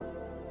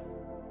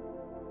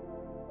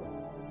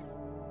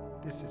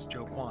This is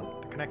Joe Kwan,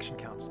 the Connection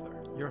Counselor,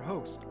 your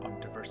host on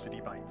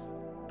Diversity Bites,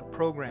 the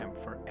program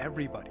for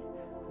everybody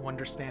who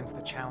understands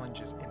the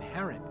challenges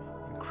inherent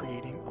in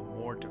creating a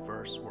more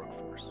diverse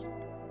workforce.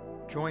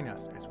 Join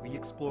us as we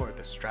explore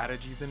the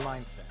strategies and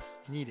mindsets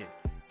needed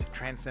to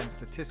transcend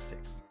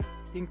statistics,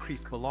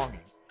 increase belonging,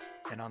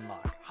 and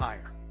unlock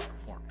higher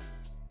performance.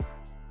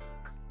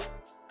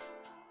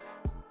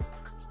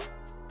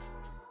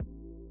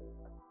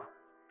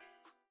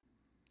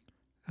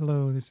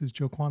 Hello, this is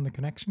Joe Kwan, the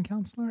Connection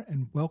Counselor,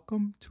 and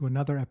welcome to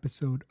another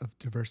episode of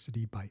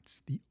Diversity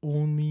Bites, the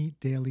only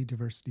daily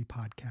diversity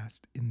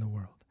podcast in the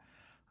world.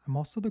 I'm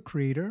also the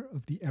creator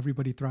of the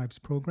Everybody Thrives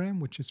program,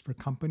 which is for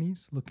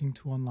companies looking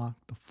to unlock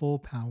the full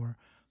power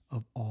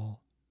of all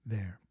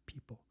their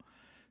people.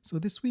 So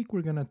this week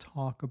we're going to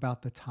talk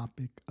about the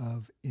topic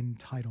of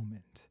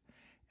entitlement.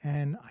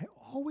 And I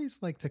always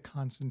like to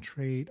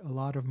concentrate a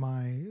lot of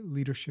my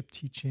leadership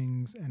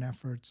teachings and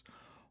efforts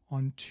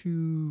on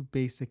two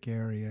basic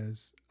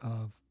areas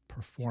of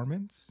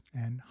performance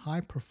and high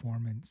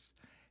performance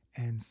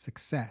and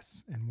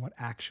success and what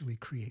actually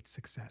creates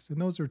success.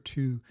 And those are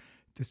two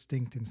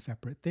distinct and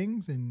separate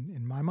things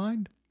in my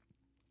mind.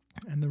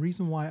 And the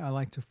reason why I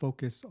like to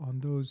focus on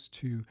those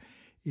two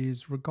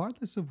is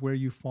regardless of where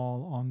you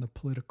fall on the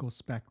political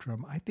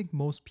spectrum, I think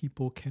most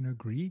people can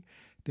agree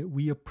that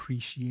we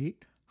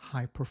appreciate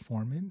high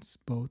performance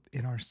both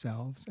in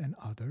ourselves and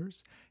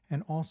others,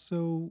 and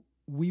also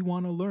we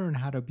want to learn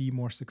how to be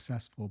more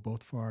successful,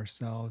 both for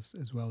ourselves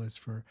as well as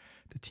for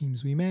the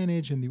teams we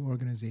manage and the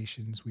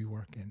organizations we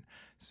work in.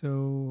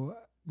 So,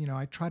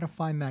 I try to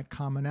find that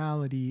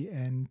commonality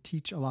and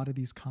teach a lot of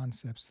these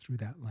concepts through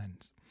that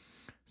lens.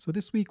 So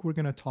this week, we're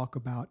going to talk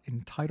about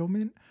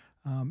entitlement.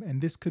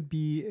 And this could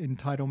be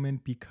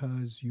entitlement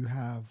because you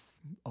have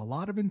a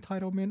lot of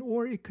entitlement,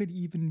 or it could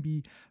even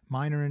be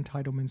minor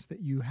entitlements that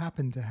you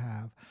happen to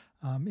have.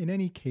 In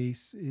any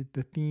case,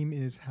 the theme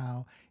is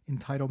how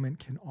entitlement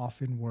can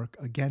often work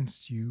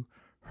against you,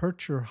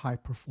 hurt your high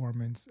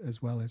performance,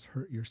 as well as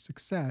hurt your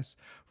success,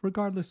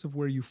 regardless of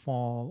where you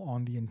fall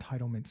on the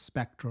entitlement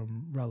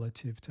spectrum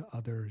relative to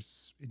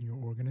others in your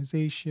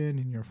organization,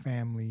 in your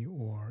family,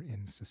 or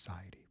in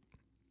society.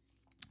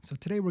 So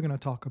today we're going to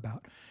talk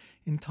about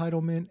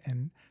entitlement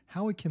and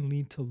how it can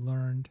lead to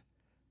learned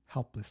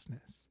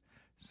helplessness.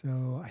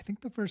 So I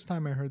think the first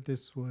time I heard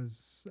this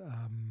was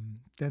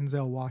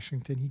Denzel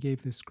Washington. He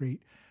gave this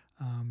great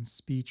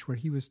speech where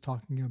he was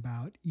talking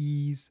about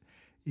ease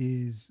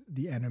is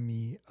the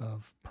enemy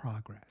of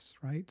progress,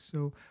 right?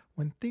 So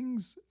when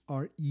things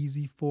are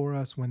easy for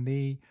us, when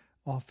they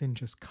often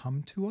just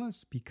come to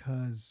us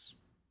because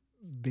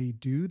they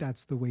do,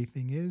 that's the way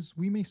thing is,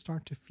 we may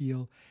start to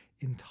feel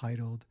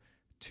entitled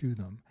to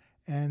them.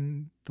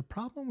 And the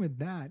problem with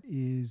that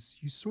is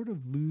you sort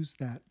of lose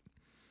that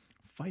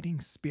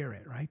fighting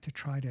spirit, right? To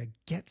try to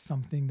get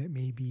something that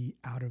may be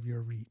out of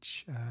your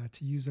reach.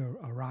 To use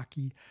a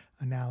Rocky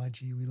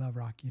analogy, we love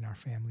Rocky in our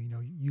family.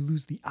 You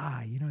lose the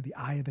eye, the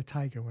eye of the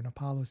tiger. When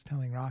Apollo's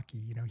telling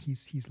Rocky,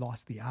 he's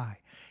lost the eye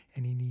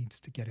and he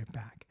needs to get it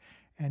back.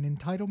 And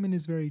entitlement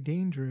is very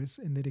dangerous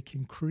in that it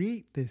can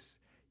create this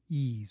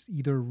ease,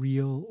 either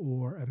real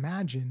or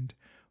imagined,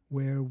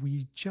 where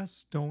we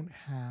just don't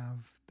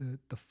have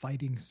the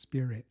fighting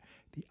spirit,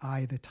 the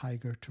eye of the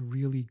tiger, to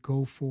really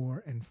go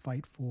for and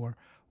fight for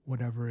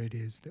whatever it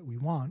is that we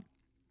want.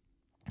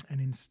 And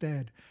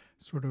instead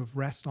sort of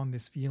rest on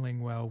this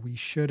feeling, well, we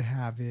should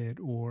have it,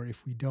 or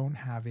if we don't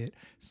have it,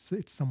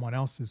 it's someone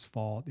else's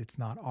fault, it's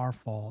not our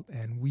fault,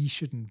 and it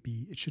shouldn't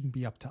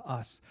be up to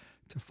us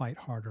to fight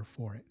harder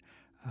for it.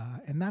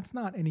 And that's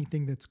not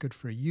anything that's good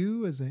for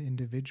you as an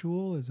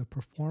individual, as a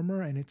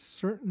performer, and it's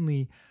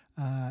certainly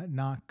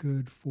not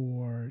good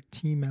for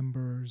team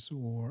members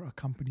or a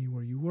company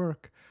where you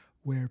work,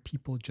 where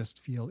people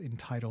just feel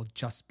entitled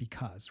just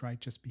because, right?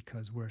 Just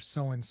because we're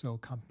so-and-so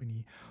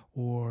company,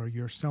 or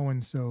you're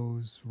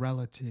so-and-so's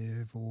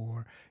relative,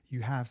 or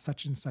you have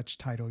such and such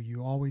title,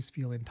 you always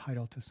feel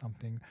entitled to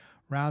something,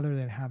 rather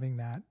than having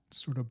that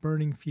sort of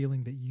burning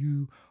feeling that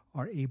you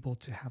are able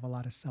to have a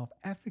lot of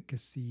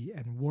self-efficacy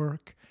and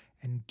work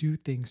and do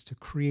things to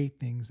create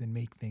things and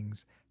make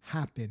things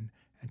happen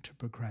and to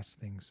progress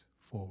things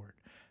forward.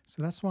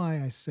 So that's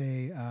why I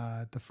say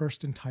the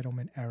first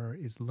entitlement error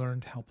is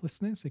learned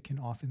helplessness. It can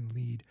often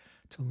lead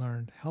to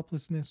learned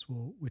helplessness,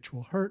 which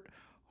will hurt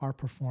our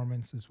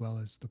performance as well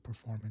as the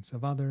performance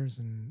of others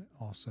and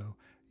also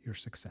your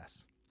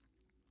success.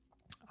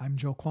 I'm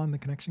Joe Kwan, the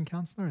Connection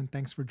Counselor, and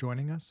thanks for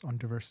joining us on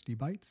Diversity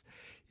Bites.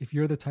 If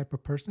you're the type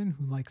of person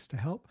who likes to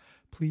help,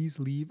 please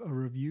leave a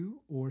review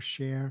or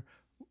share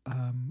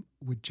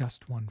with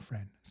just one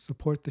friend.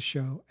 Support the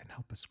show and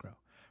help us grow.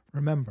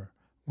 Remember,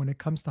 when it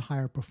comes to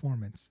higher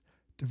performance,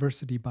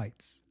 diversity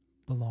bites,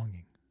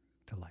 belonging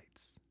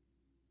delights.